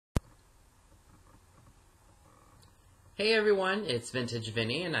Hey everyone, it's Vintage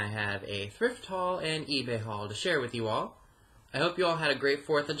Vinny, and I have a thrift haul and eBay haul to share with you all. I hope you all had a great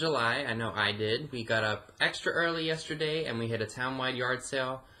 4th of July. I know I did. We got up extra early yesterday and we hit a town-wide yard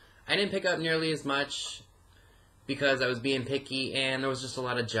sale. I didn't pick up nearly as much because I was being picky and there was just a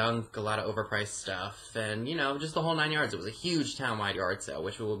lot of junk, a lot of overpriced stuff, and you know, just the whole 9 yards. It was a huge town-wide yard sale,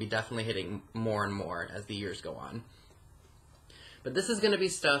 which we will be definitely hitting more and more as the years go on. But this is going to be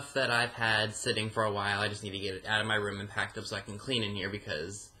stuff that I've had sitting for a while. I just need to get it out of my room and packed up so I can clean in here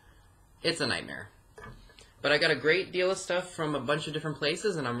because it's a nightmare. But I got a great deal of stuff from a bunch of different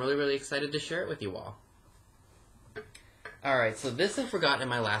places, and I'm really excited to share it with you all. Alright, so this I forgot in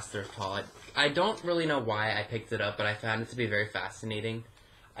my last thrift haul. I don't really know why I picked it up, but I found it to be very fascinating.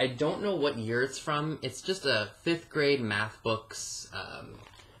 I don't know what year it's from. It's just a 5th grade math books,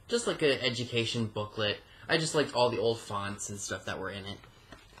 just like an education booklet. I just liked all the old fonts and stuff that were in it.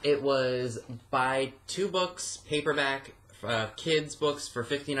 It was buy 2 books, paperback, kids books for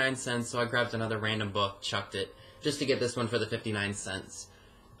 59 cents, so I grabbed another random book, chucked it, just to get this one for the 59 cents.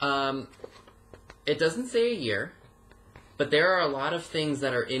 It doesn't say a year, but there are a lot of things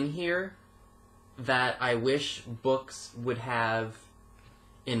that are in here that I wish books would have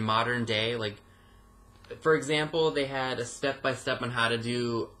in modern day. Like, for example, they had a step-by-step on how to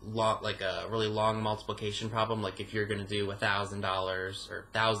do like a really long multiplication problem, like if you're going to do $1,000 or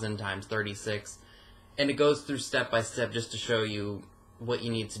 1,000 times 36, and it goes through step-by-step just to show you what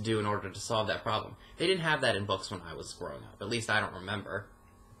you need to do in order to solve that problem. They didn't have that in books when I was growing up, at least I don't remember.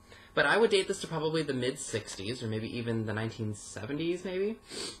 But I would date this to probably the mid-60s, or maybe even the 1970s, maybe.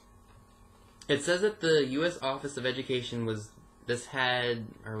 It says that the U.S. Office of Education was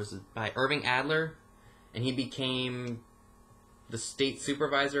by Irving Adler, and he became the state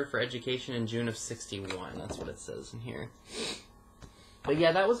supervisor for education in June of '61. That's what it says in here. But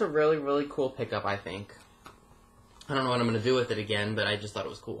yeah, that was a really cool pickup, I think. I don't know what I'm going to do with it again, but I just thought it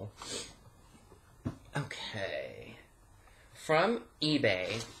was cool. Okay. From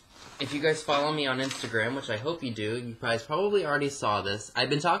eBay, if you guys follow me on Instagram, which I hope you do, you guys probably already saw this. I've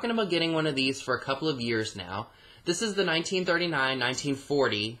been talking about getting one of these for a couple of years now. This is the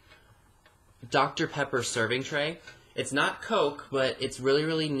 1939-1940 Dr. Pepper serving tray. It's not Coke, but it's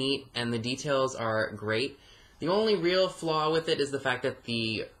really neat, and the details are great. The only real flaw with it is the fact that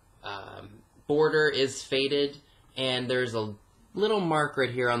the border is faded, and there's a little mark right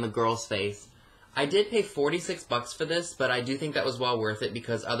here on the girl's face. I did pay 46 bucks for this, but I do think that was well worth it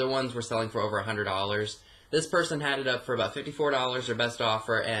because other ones were selling for over $100. This person had it up for about $54, their best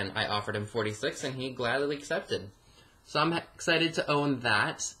offer, and I offered him 46, and he gladly accepted. So I'm excited to own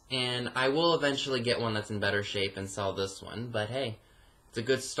that, and I will eventually get one that's in better shape and sell this one. But hey, it's a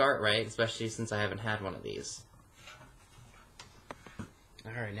good start, right? Especially since I haven't had one of these.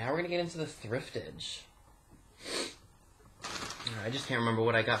 Alright, now we're going to get into the thriftage. I just can't remember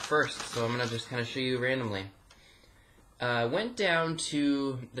what I got first, so I'm going to just kind of show you randomly. Went down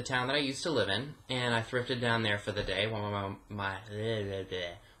to the town that I used to live in, and I thrifted down there for the day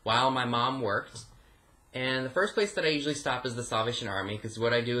while my mom worked. And the first place that I usually stop is the Salvation Army, because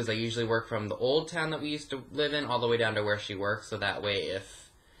what I do is I usually work from the old town that we used to live in all the way down to where she works, so that way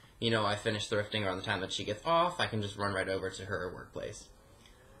if, you know, I finish thrifting around the time that she gets off, I can just run right over to her workplace.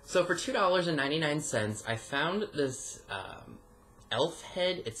 So for $2.99, I found this elf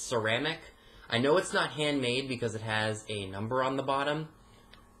head. It's ceramic. I know it's not handmade because it has a number on the bottom.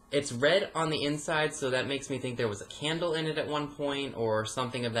 It's red on the inside, so that makes me think there was a candle in it at one point or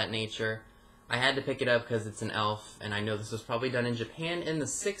something of that nature. I had to pick it up because it's an elf, and I know this was probably done in Japan in the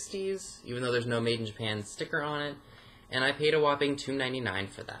 60s, even though there's no Made in Japan sticker on it, and I paid a whopping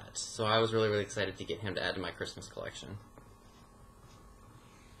 $2.99 for that, so I was really excited to get him to add to my Christmas collection.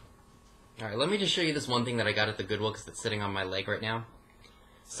 Alright, let me just show you this one thing that I got at the Goodwill because it's sitting on my leg right now.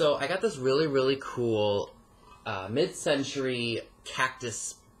 So I got this really cool mid-century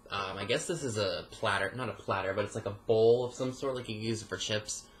cactus, I guess this is a platter, not a platter, but it's like a bowl of some sort, like you use it for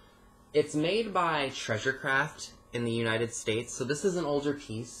chips. It's made by Treasure Craft in the United States, so this is an older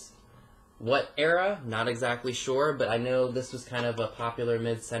piece. What era? Not exactly sure, but I know this was kind of a popular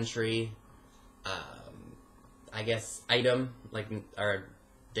mid-century, I guess, item, like, or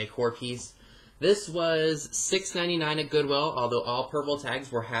decor piece. This was $6.99 at Goodwill, although all purple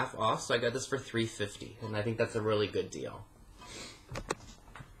tags were half off, so I got this for $3.50, and I think that's a really good deal.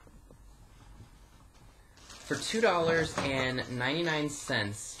 For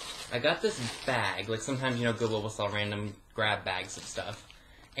 $2.99, I got this bag. Like sometimes, you know, Goodwill will sell random grab bags of stuff.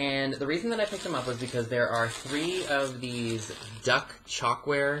 And the reason that I picked them up was because there are 3 of these duck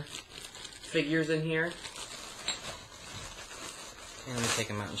chalkware figures in here. And let me take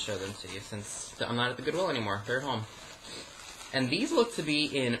them out and show them to you, since I'm not at the Goodwill anymore. They're at home. And these look to be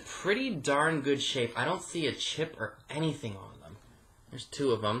in pretty darn good shape. I don't see a chip or anything on them. There's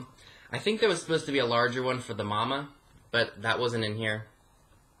 2 of them. I think there was supposed to be a larger one for the mama, but that wasn't in here.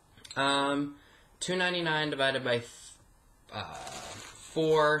 $2.99 divided by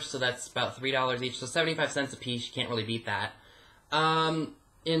 4, so that's about $3 each. So 75 cents a piece. You can't really beat that.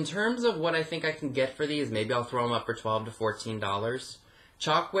 In terms of what I think I can get for these, maybe I'll throw them up for $12 to $14.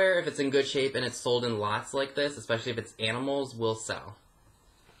 Chalkware, if it's in good shape and it's sold in lots like this, especially if it's animals, will sell.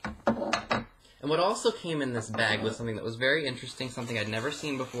 And what also came in this bag was something that was very interesting, something I'd never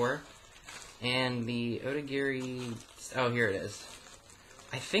seen before. And the Otagiri... Oh, here it is.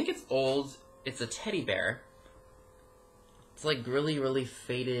 I think it's old. It's a teddy bear. It's like really, really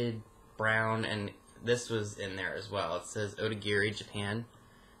faded brown, and this was in there as well. It says Otagiri, Japan.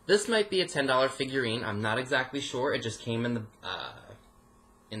 This might be a $10 figurine. I'm not exactly sure. It just came in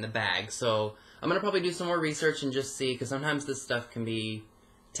the bag. So I'm going to probably do some more research and just see, because sometimes this stuff can be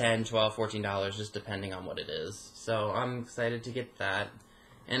 $10, $12, $14, just depending on what it is. So I'm excited to get that.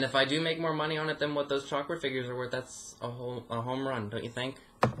 And if I do make more money on it than what those chocolate figures are worth, that's a home run, don't you think?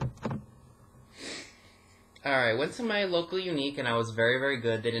 Alright, went to my local Unique, and I was very, very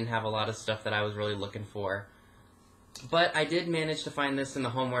good. They didn't have a lot of stuff that I was really looking for. But I did manage to find this in the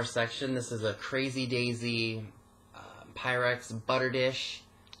homeware section. This is a Crazy Daisy Pyrex butter dish.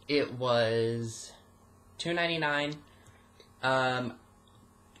 It was $2.99.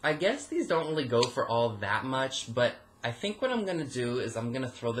 I guess these don't really go for all that much, but I think what I'm going to do is I'm going to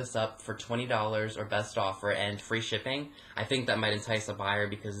throw this up for $20 or best offer and free shipping. I think that might entice a buyer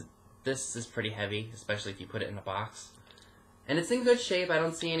because this is pretty heavy, especially if you put it in a box. And it's in good shape. I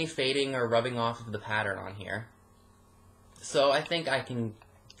don't see any fading or rubbing off of the pattern on here. So I think I can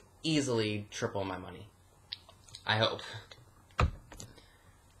easily triple my money. I hope.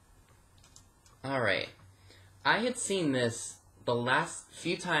 Alright. I had seen this the last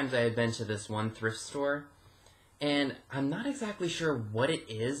few times I had been to this one thrift store, and I'm not exactly sure what it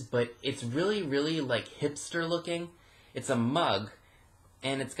is, but it's really, really like hipster looking. It's a mug,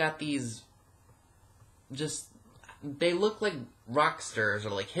 and it's got these they look like rock stars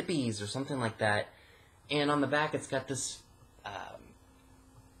or like hippies or something like that. And on the back it's got this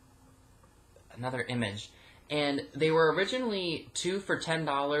another image. And they were originally 2 for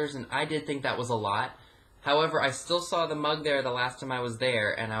 $10, and I did think that was a lot. However, I still saw the mug there the last time I was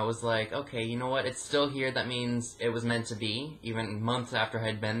there, and I was like, okay, you know what, it's still here, that means it was meant to be, even months after I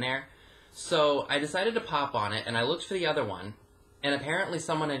had been there. So I decided to pop on it, and I looked for the other one, and apparently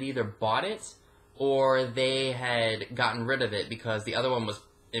someone had either bought it, or they had gotten rid of it, because the other one was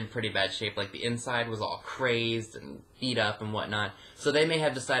in pretty bad shape. Like, the inside was all crazed and beat up and whatnot. So they may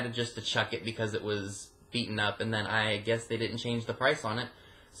have decided just to chuck it because it was beaten up, and then I guess they didn't change the price on it.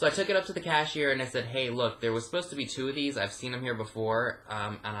 So I took it up to the cashier and I said, hey, look, there was supposed to be 2 of these. I've seen them here before,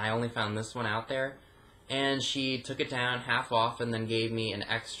 and I only found this one out there. And she took it down half off and then gave me an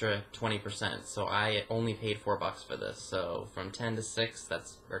extra 20%. So I only paid $4 for this. So from 10 to 6,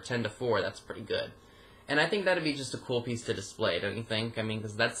 or 10 to 4, that's pretty good. And I think that'd be just a cool piece to display, don't you think? I mean,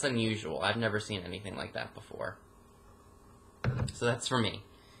 because that's unusual. I've never seen anything like that before. So that's for me.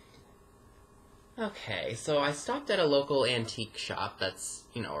 Okay, so I stopped at a local antique shop that's,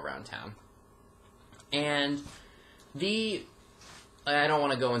 around town. And I don't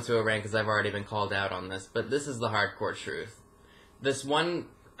want to go into a rant because I've already been called out on this, but this is the hardcore truth. This one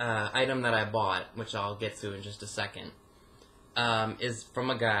item that I bought, which I'll get to in just a second, is from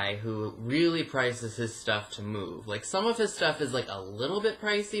a guy who really prices his stuff to move. Like, some of his stuff is, like, a little bit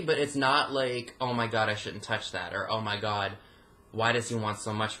pricey, but it's not like, oh my god, I shouldn't touch that, or oh my god, why does he want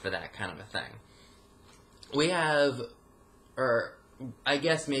so much for that kind of a thing. We have, or I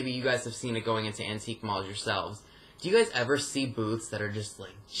guess maybe you guys have seen it going into antique malls yourselves. Do you guys ever see booths that are just,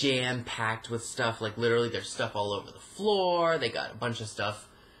 like, jam-packed with stuff? Like, literally, there's stuff all over the floor. They got a bunch of stuff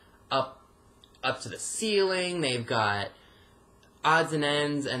up to the ceiling. They've got odds and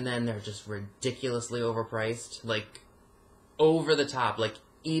ends, and then they're just ridiculously overpriced. Like, over the top. Like,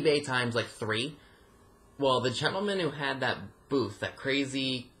 eBay times, like, 3. Well, the gentleman who had that booth, that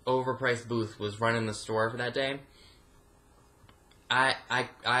crazy overpriced booth, was running the store for that day.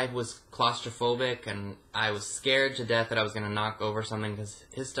 I was claustrophobic, and I was scared to death that I was going to knock over something, because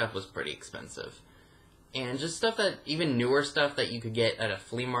his stuff was pretty expensive. And just stuff that, even newer stuff that you could get at a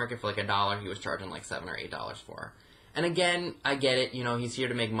flea market for like $1, he was charging like $7 or $8 for. And again, I get it, he's here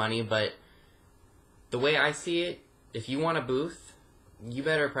to make money, but the way I see it, if you want a booth, you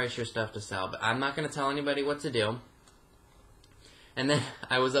better price your stuff to sell. But I'm not going to tell anybody what to do. And then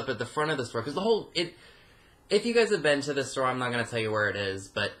I was up at the front of the store, because if you guys have been to the store, I'm not going to tell you where it is,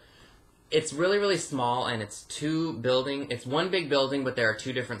 but it's really, really small, and it's it's one big building, but there are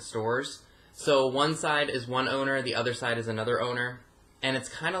two different stores. So one side is one owner, the other side is another owner, and it's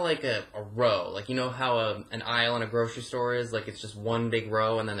kind of like a row. Like, you know how an aisle in a grocery store is? Like, it's just one big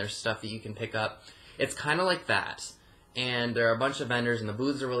row, and then there's stuff that you can pick up. It's kind of like that, and there are a bunch of vendors, and the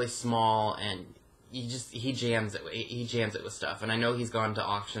booths are really small, and he jams it with stuff. And I know he's gone to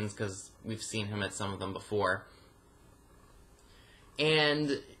auctions because we've seen him at some of them before.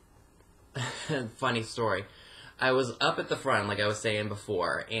 And funny story. I was up at the front, like I was saying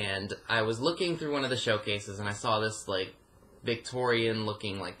before, and I was looking through one of the showcases, and I saw this, like,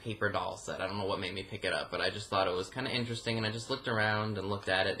 Victorian-looking, like, paper doll set. I don't know what made me pick it up, but I just thought it was kind of interesting, and I just looked around and looked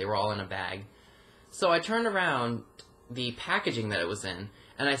at it. They were all in a bag. So I turned around the packaging that it was in,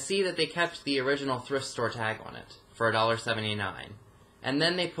 and I see that they kept the original thrift store tag on it for $1.79. And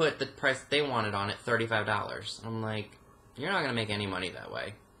then they put the price that they wanted on it, $35. I'm like, you're not going to make any money that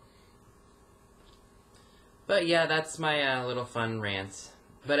way. But yeah, that's my little fun rant.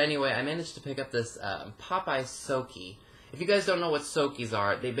 But anyway, I managed to pick up this Popeye Soaky. If you guys don't know what Soakies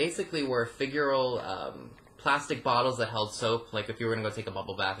are, they basically were figural plastic bottles that held soap. Like if you were going to go take a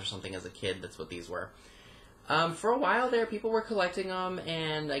bubble bath or something as a kid, that's what these were. For a while there, people were collecting them,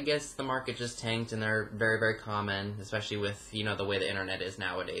 and I guess the market just tanked, and they're very, very common, especially with, you know, the way the internet is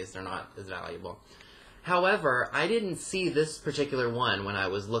nowadays. They're not as valuable. However, I didn't see this particular one when I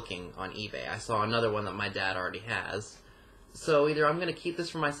was looking on eBay. I saw another one that my dad already has. So either I'm going to keep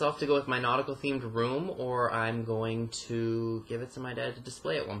this for myself to go with my nautical-themed room, or I'm going to give it to my dad to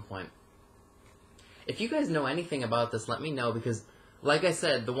display at one point. If you guys know anything about this, let me know, because, like I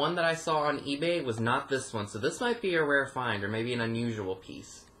said, the one that I saw on eBay was not this one. So this might be a rare find, or maybe an unusual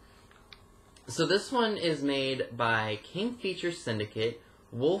piece. So this one is made by King Features Syndicate,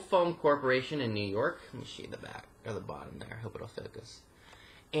 Wool Foam Corporation in New York. Let me show you the back, or the bottom there. I hope it'll focus.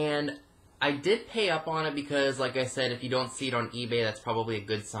 And I did pay up on it because, like I said, if you don't see it on eBay, that's probably a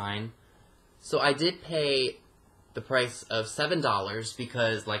good sign. So I did pay the price of $7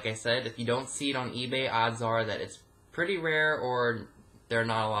 because, like I said, if you don't see it on eBay, odds are that it's pretty rare or there are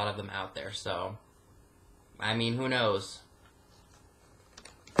not a lot of them out there. So, I mean, who knows?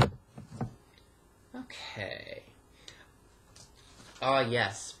 Okay.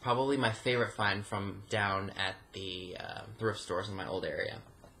 Yes, probably my favorite find from down at the thrift stores in my old area.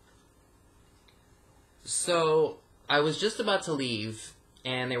 So, I was just about to leave,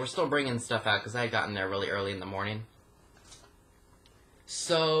 and they were still bringing stuff out because I had gotten there really early in the morning.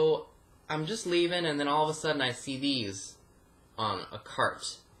 So, I'm just leaving, and then all of a sudden I see these on a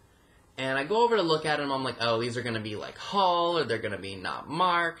cart. And I go over to look at them, I'm like, oh, these are going to be like haul, or they're going to be not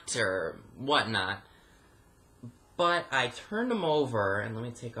marked, or whatnot. But I turned them over, and let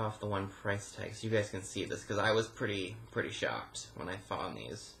me take off the one price tag so you guys can see this, because I was pretty shocked when I found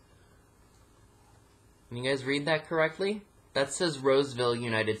these. Can you guys read that correctly? That says Roseville,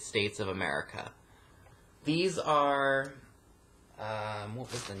 United States of America. These are, what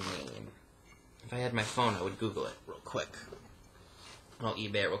was the name? If I had my phone, I would Google it real quick. I'll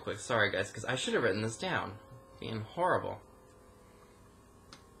eBay it real quick. Sorry, guys, because I should have written this down. Being horrible.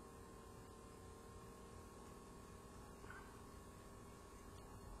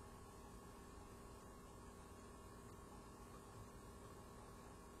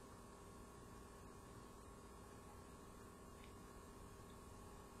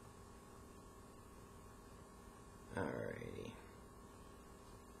 Alrighty.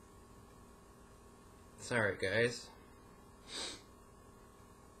 Sorry, guys.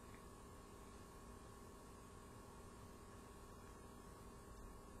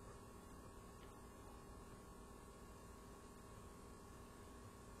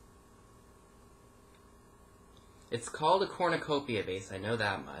 It's called a cornucopia vase, I know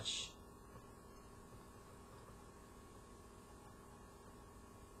that much.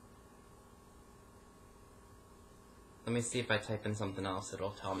 Let me see if I type in something else,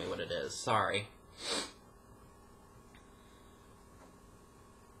 it'll tell me what it is. Sorry.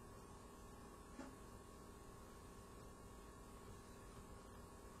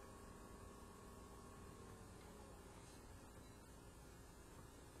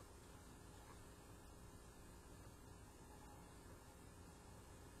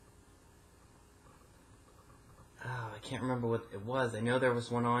 I can't remember what it was. I know there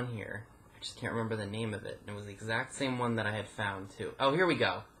was one on here. I just can't remember the name of it. It was the exact same one that I had found, too. Oh, here we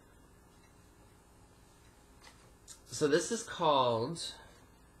go. So this is called...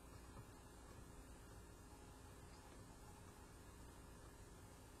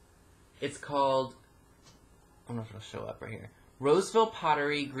 It's called... I don't know if it'll show up right here. Roseville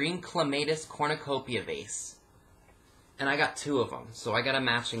Pottery Green Clematis Cornucopia Vase. and I got 2 of them, so I got a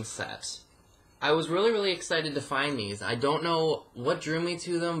matching set. I was really, really excited to find these. I don't know what drew me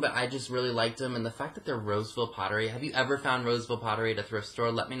to them, but I just really liked them, and the fact that they're Roseville pottery. Have you ever found Roseville pottery at a thrift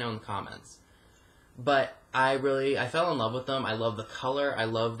store? Let me know in the comments. But I fell in love with them. I love the color. I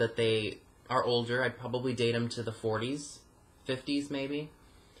love that they are older. I'd probably date them to the 40s, 50s maybe.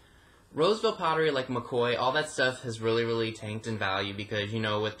 Roseville pottery, like McCoy, all that stuff has really, really tanked in value because, you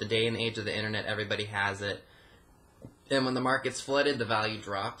know, with the day and age of the internet, everybody has it. And when the market's flooded, the value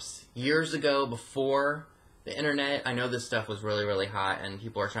drops. Years ago, before the internet, I know this stuff was really, really hot, and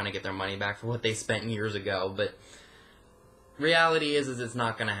people are trying to get their money back for what they spent years ago, but reality is it's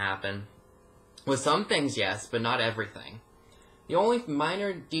not going to happen. With some things, yes, but not everything. The only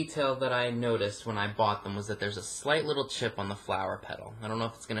minor detail that I noticed when I bought them was that there's a slight little chip on the flower petal. I don't know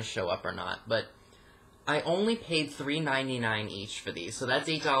if it's going to show up or not, but I only paid $3.99 each for these, so that's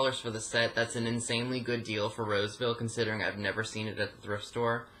 $8 for the set. That's an insanely good deal for Roseville, considering I've never seen it at the thrift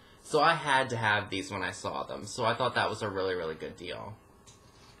store. So I had to have these when I saw them, so I thought that was a really, really good deal.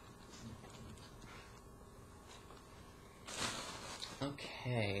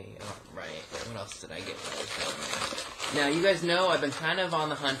 Okay, alright, what else did I get? Now, you guys know I've been kind of on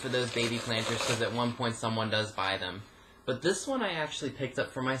the hunt for those baby planters because at one point someone does buy them. But this one I actually picked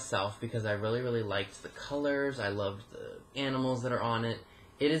up for myself because I really, really liked the colors. I loved the animals that are on it.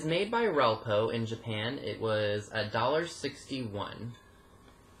 It is made by Relpo in Japan. It was $1.61.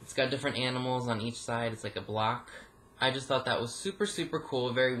 It's got different animals on each side. It's like a block. I just thought that was super, super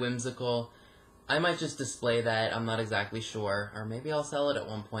cool, very whimsical. I might just display that. I'm not exactly sure. Or maybe I'll sell it at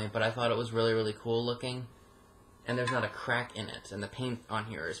one point, but I thought it was really, really cool looking. And there's not a crack in it, and the paint on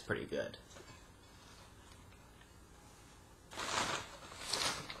here is pretty good.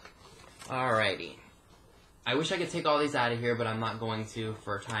 Alrighty. I wish I could take all these out of here, but I'm not going to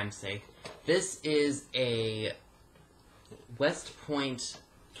for time's sake. This is a West Point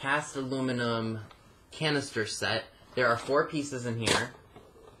cast aluminum canister set. There are 4 pieces in here,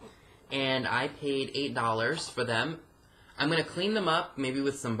 and I paid $8 for them. I'm going to clean them up, maybe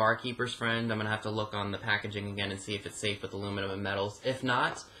with some Barkeeper's Friend. I'm going to have to look on the packaging again and see if it's safe with aluminum and metals. If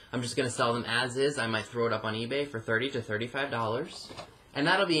not, I'm just going to sell them as is. I might throw it up on eBay for $30 to $35. And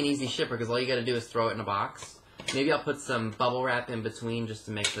that'll be an easy shipper because all you got to do is throw it in a box. Maybe I'll put some bubble wrap in between just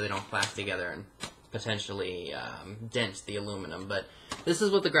to make sure they don't clack together and potentially dent the aluminum. But this is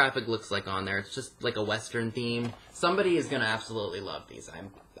what the graphic looks like on there. It's just like a Western theme. Somebody is going to absolutely love these.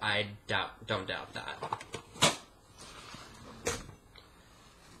 I don't doubt that.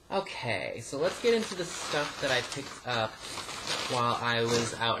 Okay, so let's get into the stuff that I picked up while I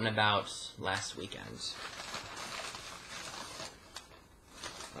was out and about last weekend.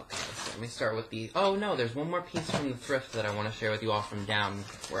 Okay, so let me start with the... Oh, no, there's one more piece from the thrift that I want to share with you all from down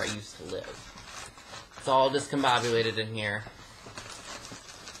where I used to live. It's all discombobulated in here.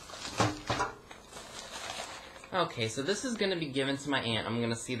 Okay, so this is going to be given to my aunt. I'm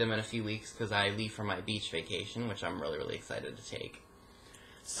going to see them in a few weeks because I leave for my beach vacation, which I'm really, really excited to take.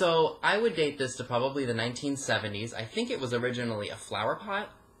 So, I would date this to probably the 1970s. I think it was originally a flower pot,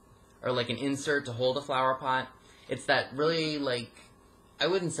 or like an insert to hold a flower pot. It's that really, like, I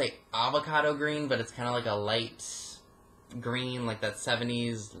wouldn't say avocado green, but it's kind of like a light green, like that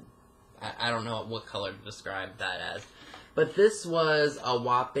 70s, I don't know what color to describe that as. But this was a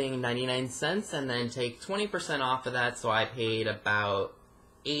whopping 99 cents, and then take 20% off of that, so I paid about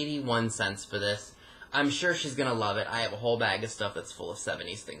 81 cents for this. I'm sure she's going to love it. I have a whole bag of stuff that's full of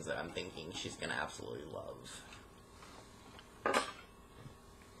 70s things that I'm thinking she's going to absolutely love.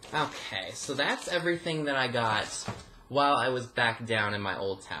 Okay, so that's everything that I got while I was back down in my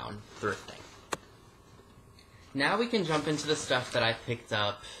old town, thrifting. Now we can jump into the stuff that I picked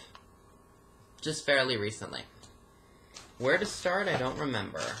up just fairly recently. Where to start, I don't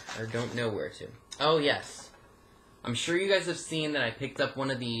remember, or don't know where to. Oh, yes. I'm sure you guys have seen that I picked up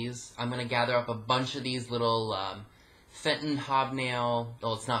one of these. I'm going to gather up a bunch of these little Fenton hobnail,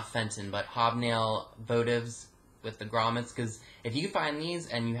 well, it's not Fenton, but hobnail votives with the grommets, because if you find these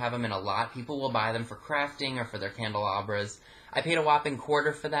and you have them in a lot, people will buy them for crafting or for their candelabras. I paid a whopping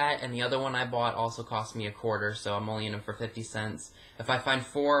 $1 for that, and the other one I bought also cost me $1, so I'm only in them for 50 cents. If I find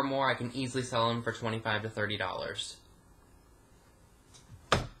 4 or more, I can easily sell them for $25 to $30.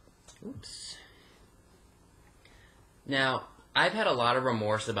 Oops. Now, I've had a lot of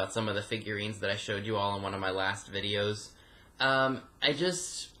remorse about some of the figurines that I showed you all in one of my last videos.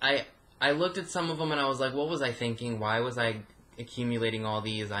 I looked at some of them and I was like, what was I thinking? Why was I accumulating all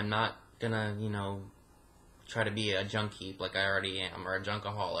these? I'm not gonna, you know, try to be a junk heap like I already am, or a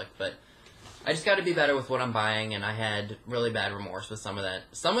junkaholic, but I just got to be better with what I'm buying, and I had really bad remorse with some of that.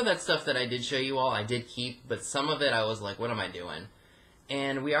 Some of that stuff that I did show you all, I did keep, but some of it I was like, what am I doing?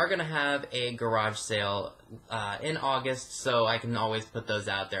 And we are going to have a garage sale in August, so I can always put those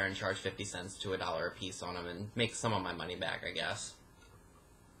out there and charge 50 cents to $1 a piece on them and make some of my money back, I guess.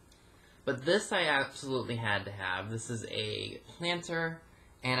 But this I absolutely had to have. This is a planter,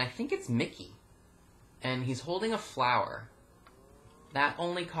 and I think it's Mickey. And he's holding a flower. That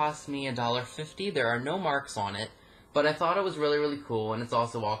only cost me $1.50. There are no marks on it, but I thought it was really, really cool, and it's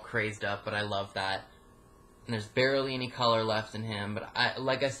also all crazed up, but I love that. And there's barely any color left in him, but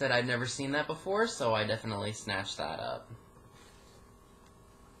like I said, I've never seen that before, so I definitely snatched that up.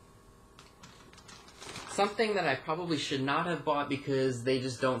 Something that I probably should not have bought because they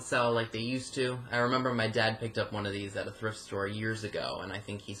just don't sell like they used to. I remember my dad picked up one of these at a thrift store years ago, and I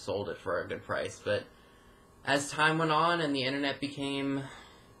think he sold it for a good price, but as time went on and the internet became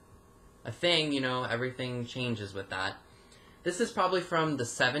a thing, you know, everything changes with that. This is probably from the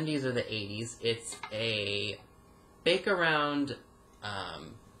 70s or the 80s. It's a bake-around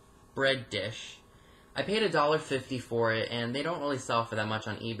bread dish. I paid $1.50 for it, and they don't really sell for that much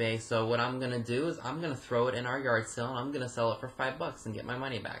on eBay, so what I'm going to do is I'm going to throw it in our yard sale, and I'm going to sell it for $5 and get my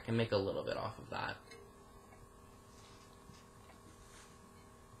money back and make a little bit off of that.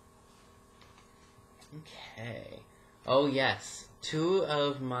 Okay. Oh, yes. Two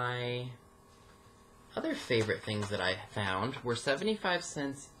of my other favorite things that I found were 75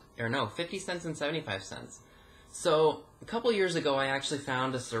 cents, or no, 50 cents and 75 cents. So, a couple years ago, I actually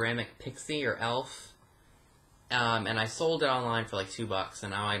found a ceramic pixie or elf, and I sold it online for like $2,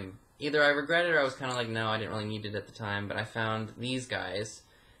 and now either I regret it or I was kind of like, no, I didn't really need it at the time, but I found these guys,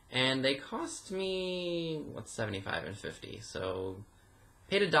 and they cost me, what's 75 and 50, so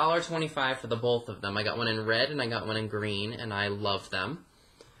paid $1.25 for the both of them. I got one in red and I got one in green, and I love them.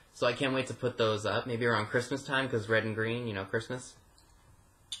 So I can't wait to put those up, maybe around Christmas time, because red and green, you know, Christmas.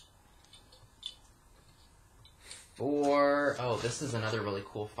 Oh, this is another really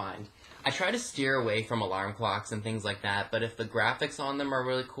cool find. I try to steer away from alarm clocks and things like that, but if the graphics on them are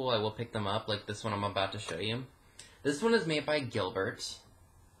really cool, I will pick them up, like this one I'm about to show you. This one is made by Gilbert.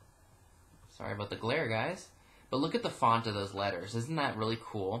 Sorry about the glare, guys. But look at the font of those letters. Isn't that really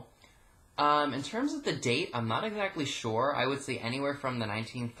cool? In terms of the date, I'm not exactly sure. I would say anywhere from the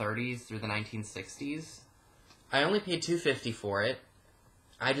 1930s through the 1960s. I only paid $2.50 for it.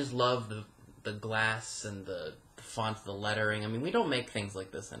 I just love the glass and the font, the lettering. I mean, we don't make things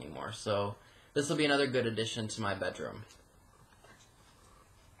like this anymore, so this will be another good addition to my bedroom.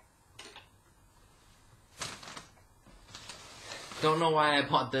 Don't know why I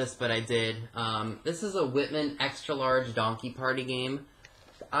bought this, but I did. This is a Whitman Extra Large Donkey Party game.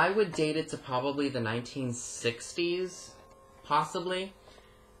 I would date it to probably the 1960s, possibly.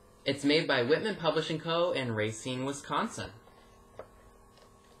 It's made by Whitman Publishing Co. in Racine, Wisconsin.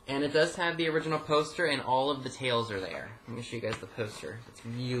 And it does have the original poster, and all of the tales are there. Let me show you guys the poster. It's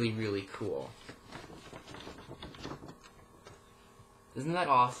really, really cool. Isn't that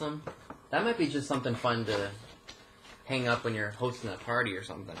awesome? That might be just something fun to hang up when you're hosting a party or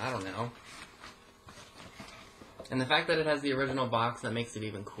something. I don't know. And the fact that it has the original box, that makes it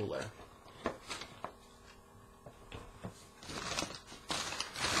even cooler.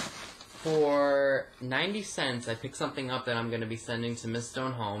 For 90 cents, I picked something up that I'm going to be sending to Miss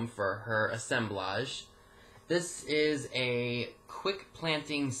Stone home for her assemblage. This is a quick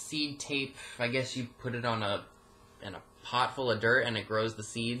planting seed tape. I guess you put it on in a pot full of dirt and it grows the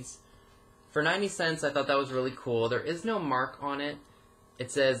seeds. For 90 cents, I thought that was really cool. There is no mark on it.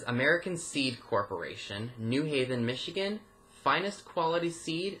 It says American Seed Corporation, New Haven, Michigan, finest quality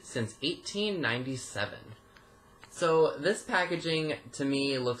seed since 1897. So this packaging, to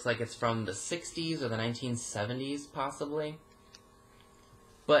me, looks like it's from the 60s or the 1970s, possibly.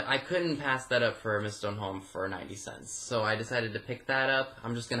 But I couldn't pass that up for Miss Stone Home for 90 cents. So I decided to pick that up.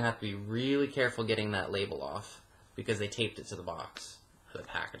 I'm just going to have to be really careful getting that label off because they taped it to the box for the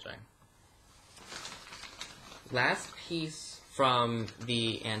packaging. Last piece from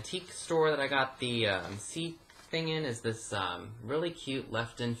the antique store that I got the seed thing in is this really cute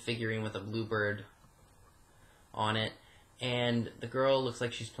left-in figurine with a bluebird on it. And the girl looks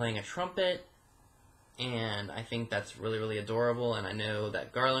like she's playing a trumpet. And I think that's really, really adorable. And I know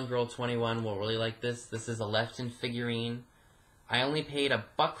that Garland Girl 21 will really like this. This is a left-in figurine. I only paid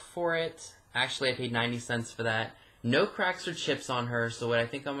 $1 for it. Actually, I paid 90 cents for that. No cracks or chips on her. So what I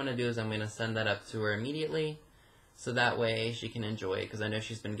think I'm going to do is I'm going to send that up to her immediately. So that way she can enjoy it. Because I know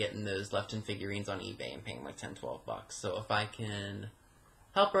she's been getting those left-in figurines on eBay and paying like $10, $12. So if I can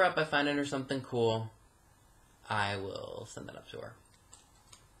help her out by finding her something cool, I will send that up to her.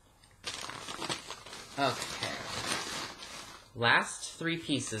 Okay. Last 3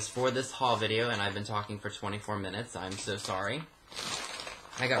 pieces for this haul video, and I've been talking for 24 minutes. I'm so sorry.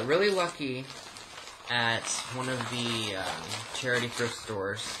 I got really lucky at one of the charity thrift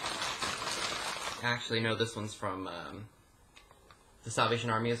stores. Actually, no, this one's from the Salvation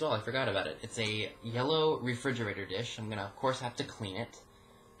Army as well. I forgot about it. It's a yellow refrigerator dish. I'm going to, of course, have to clean it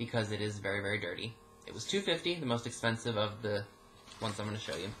because it is very, very dirty. It was $2.50, the most expensive of the ones I'm going to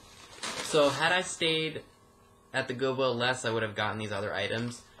show you. So had I stayed at the Goodwill less, I would have gotten these other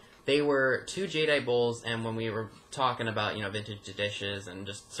items. They were 2 jadeite bowls, and when we were talking about, vintage dishes and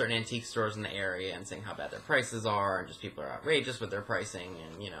just certain antique stores in the area and saying how bad their prices are and just people are outrageous with their pricing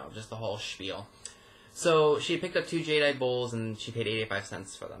and, just the whole spiel. So she picked up 2 jadeite bowls and she paid 85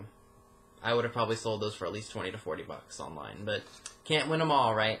 cents for them. I would have probably sold those for at least 20 to 40 bucks online, but can't win them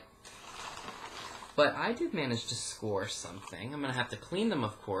all, right? But I did manage to score something. I'm going to have to clean them,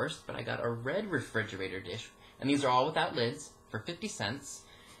 of course, but I got a red refrigerator dish, and these are all without lids, for 50 cents.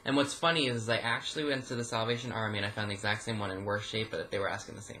 And what's funny is I actually went to the Salvation Army and I found the exact same one in worse shape, but they were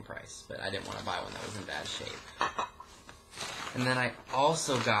asking the same price. But I didn't want to buy one that was in bad shape. And then I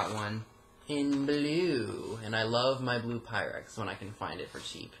also got one in blue, and I love my blue Pyrex when I can find it for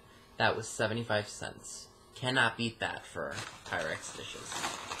cheap. That was 75 cents. Cannot beat that for Pyrex dishes.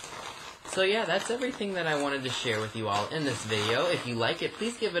 So yeah, that's everything that I wanted to share with you all in this video. If you like it,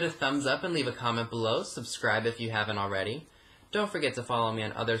 please give it a thumbs up and leave a comment below. Subscribe if you haven't already. Don't forget to follow me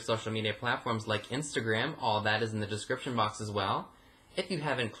on other social media platforms like Instagram. All that is in the description box as well. If you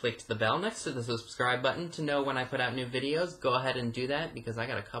haven't clicked the bell next to the subscribe button to know when I put out new videos, go ahead and do that because I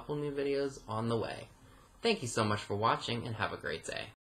got a couple new videos on the way. Thank you so much for watching and have a great day.